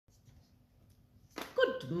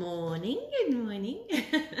Good morning, good morning.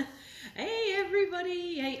 Hey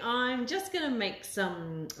everybody, hey, I'm just gonna make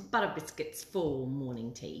some butter biscuits for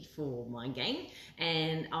morning tea for my gang,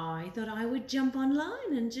 and I thought I would jump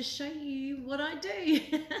online and just show you what I do.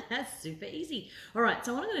 That's super easy. All right,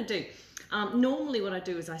 so what I'm gonna do, normally what I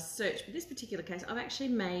do is I search, but this particular case, I've actually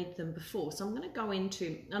made them before, so I'm gonna go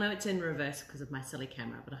into, I know it's in reverse because of my silly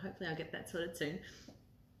camera, but hopefully I'll get that sorted soon.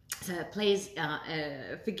 So please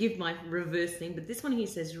forgive my reversing, but this one here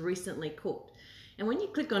says recently cooked. And when you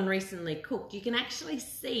click on recently cooked, you can actually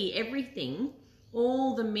see everything,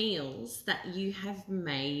 all the meals that you have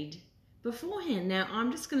made beforehand. Now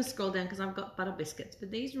I'm just going to scroll down because I've got butter biscuits,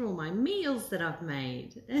 but these are all my meals that I've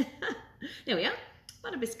made. There we are,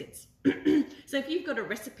 butter biscuits. So if you've got a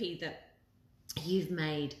recipe that you've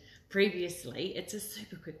made previously, it's a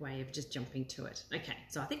super quick way of just jumping to it. Okay,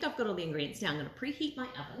 so I think I've got all the ingredients now. I'm going to preheat my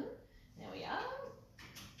oven. There we are.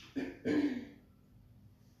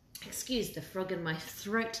 Excuse the frog in my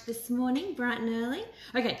throat this morning, bright and early.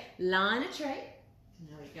 Okay, line a tray.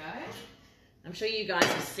 There we go. I'm sure you guys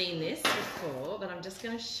have seen this before, but I'm just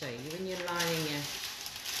going to show you when you're lining your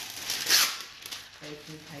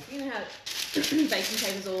baking paper. You know how baking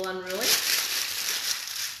paper is all unruly?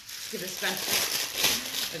 Give it a scrunch.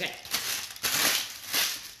 Okay.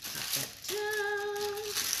 Put that down.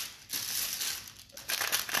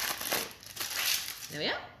 There we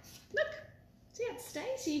are. Look. See how it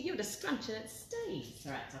stays? So you give it a scrunch and it stays.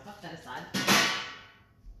 All right, so I'll pop that aside.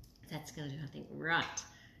 That's going to do, I think. Right.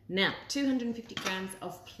 Now, 250 grams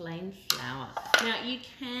of plain flour. Now, you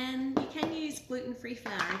can use gluten-free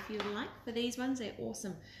flour if you like for these ones. They're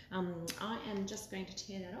awesome. I am just going to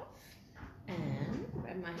tear that off and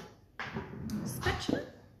grab my spatula.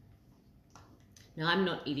 Now I'm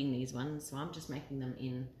not eating these ones, so I'm just making them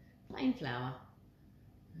in plain flour.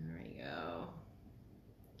 There we go.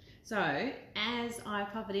 So as I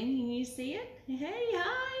pop it in, can you see it? Hey,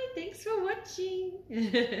 hi, thanks for watching.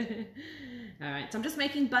 All right, so I'm just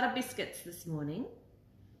making butter biscuits this morning.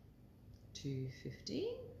 250.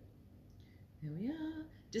 There we are.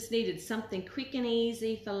 Just needed something quick and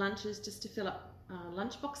easy for lunches, just to fill up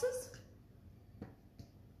lunch boxes.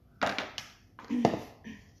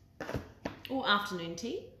 Or afternoon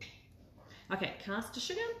tea. Okay, caster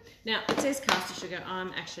sugar. Now, it says caster sugar.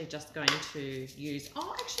 I'm actually just going to use,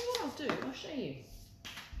 oh, actually what I'll do, I'll show you.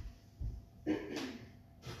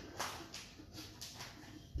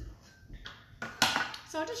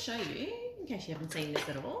 So I'll just show you, in case you haven't seen this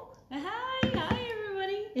at all. Hi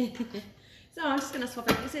everybody. So I'm just going to swap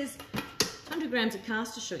it. It says 100 grams of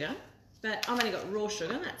caster sugar, but I've only got raw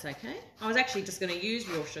sugar, that's okay. I was actually just going to use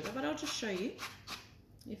raw sugar, but I'll just show you.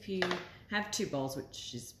 If you have two bowls,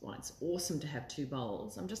 which is why it's awesome to have two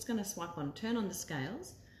bowls, I'm just going to swipe on, turn on the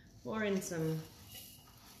scales, pour in some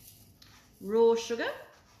raw sugar,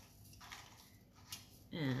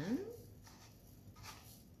 and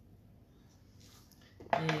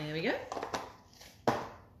there we go.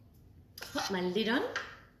 Put my lid on,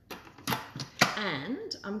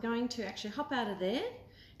 and I'm going to actually hop out of there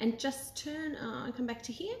and just turn, come back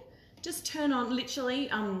to here. Just turn on, literally,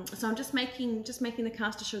 so I'm just making the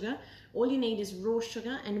caster sugar. All you need is raw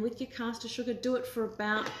sugar, and with your caster sugar, do it for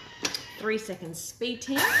about 3 seconds. Speed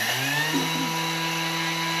 10. 2, 3, 4.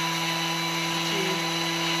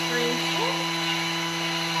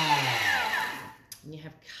 And you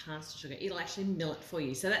have caster sugar. It'll actually mill it for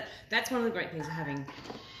you. So that's one of the great things of having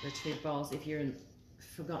the two bowls if you're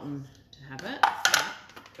forgotten to have it.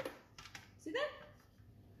 See that?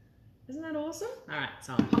 Isn't that awesome? All right,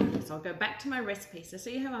 so I'll go back to my recipe. So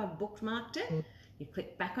you have I've bookmarked it. You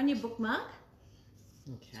click back on your bookmark.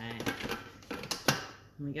 Okay.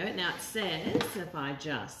 Here we go. Now it says if I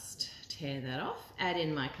just tear that off, add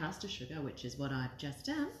in my caster sugar, which is what I've just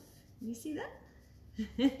done. Can you see that?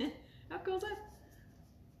 How cool is that?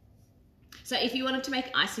 So if you wanted to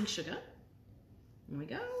make icing sugar, here we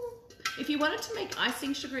go. If you wanted to make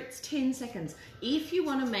icing sugar, it's 10 seconds. If you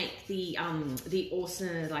want to make the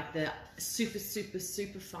awesome, like the super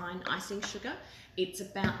fine icing sugar, it's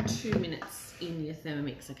about 2 minutes in your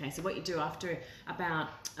Thermomix. Okay, so what you do after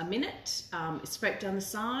about a minute, scrape down the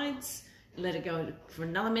sides, let it go for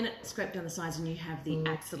another minute, scrape down the sides, and you have the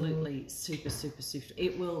absolutely super.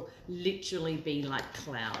 It will literally be like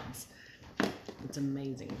clouds. It's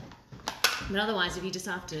amazing. But otherwise, if you just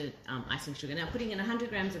after icing sugar, now putting in 100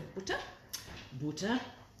 grams of butter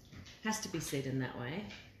has to be said in that way.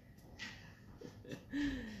 All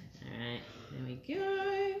right, there we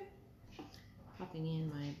go. Popping in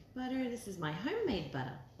my butter. This is my homemade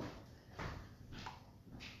butter.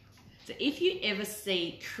 So if you ever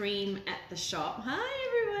see cream at the shop, hi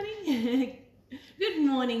everybody. Good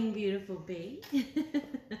morning, beautiful bee.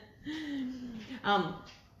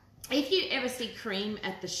 If you ever see cream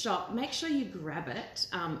at the shop, make sure you grab it,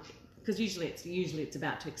 because usually it's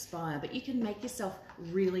about to expire, but you can make yourself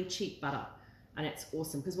really cheap butter, and it's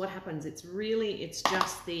awesome because what happens, it's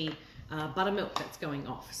just the buttermilk that's going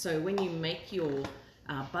off. So when you make your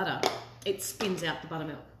butter, it spins out the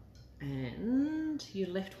buttermilk and you're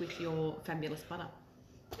left with your fabulous butter.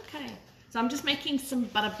 Okay, so I'm just making some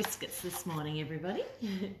butter biscuits this morning, everybody.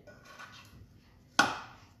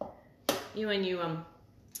 You're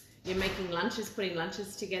making lunches, putting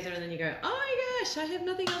lunches together, and then you go, oh my gosh, I have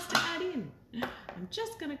nothing else to add in. I'm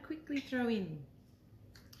just going to quickly throw in.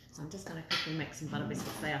 So I'm just going to quickly make some butter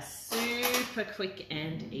biscuits. They are super quick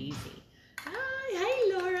and easy.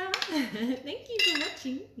 Hi, Laura. Thank you for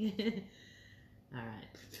watching. All right,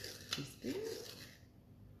 teaspoon.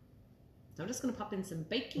 So I'm just going to pop in some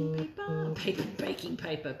baking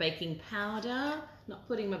paper, baking powder. Not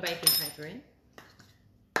putting my baking paper in.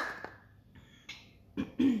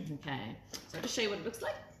 Okay, so I'll just show you what it looks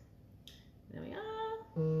like. There we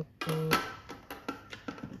are. Okay,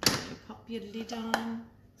 pop your lid on.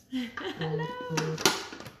 Hello.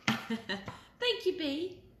 Thank you,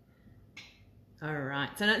 Bee. All right,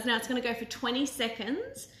 so now it's going to go for 20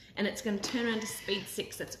 seconds and it's going to turn around to speed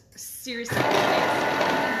 6. That's seriously fast.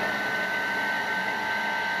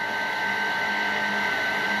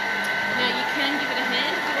 Now you can give it a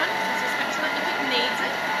hand if you want, because it's a spatula if it needs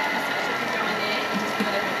it. The spatula can go in there and just give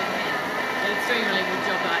it a helping hand. And it's doing a really good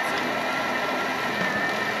job, right? So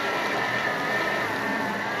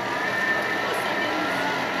 4 seconds.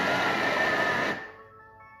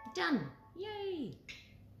 Done. Yay.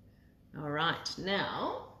 All right,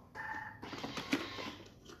 now,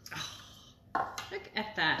 look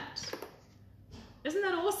at that. Isn't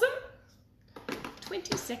that awesome?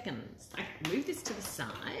 20 seconds. I can move this to the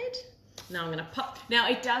side. Now I'm going to pop. Now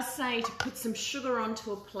it does say to put some sugar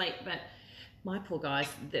onto a plate, but my poor guys,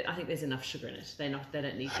 I think there's enough sugar in it. They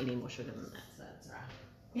don't need any more sugar than that, so that's all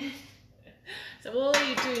right. So all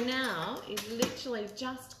you do now is literally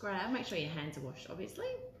just grab, make sure your hands are washed, obviously.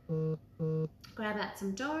 Grab out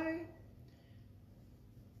some dough.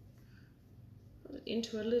 Put it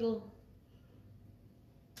into a little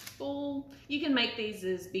ball. You can make these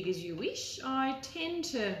as big as you wish. I tend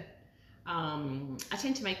to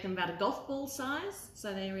make them about a golf ball size,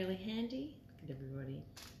 so they're really handy. Look at everybody.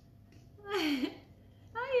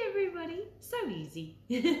 Hi everybody, so easy.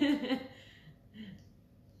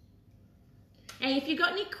 And if you've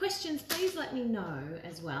got any questions, please let me know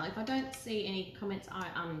as well. If I don't see any comments, I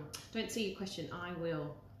don't see your question, I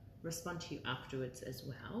will respond to you afterwards as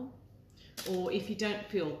well. Or if you don't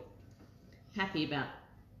feel happy about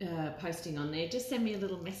posting on there, just send me a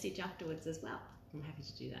little message afterwards as well. I'm happy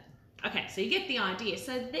to do that. Okay, so you get the idea.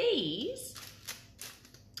 So these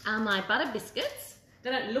are my butter biscuits. They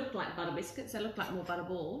don't look like butter biscuits, they look like more butter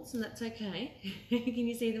balls, and that's okay. Can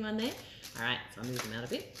you see them on there? All right, so I'll move them out a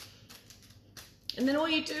bit. And then all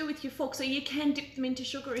you do with your fork, so you can dip them into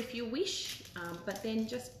sugar if you wish, but then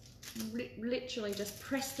just literally just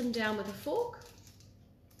press them down with a fork.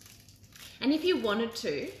 And if you wanted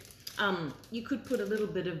to, you could put a little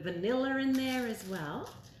bit of vanilla in there as well.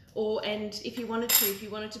 And if you wanted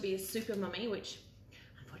to be a super mummy, which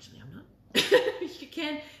unfortunately I'm not, you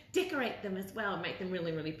can decorate them as well and make them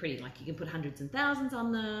really, really pretty. Like you can put hundreds and thousands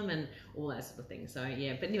on them and all that sort of thing. So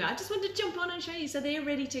yeah, but anyway, I just wanted to jump on and show you. So they're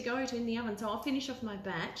ready to go in the oven. So I'll finish off my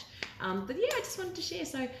batch. But yeah, I just wanted to share.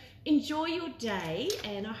 So enjoy your day,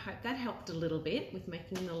 and I hope that helped a little bit with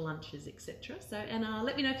making the lunches, etc. So, and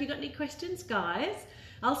let me know if you've got any questions, guys.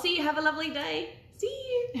 I'll see you. Have a lovely day.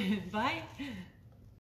 See you. Bye.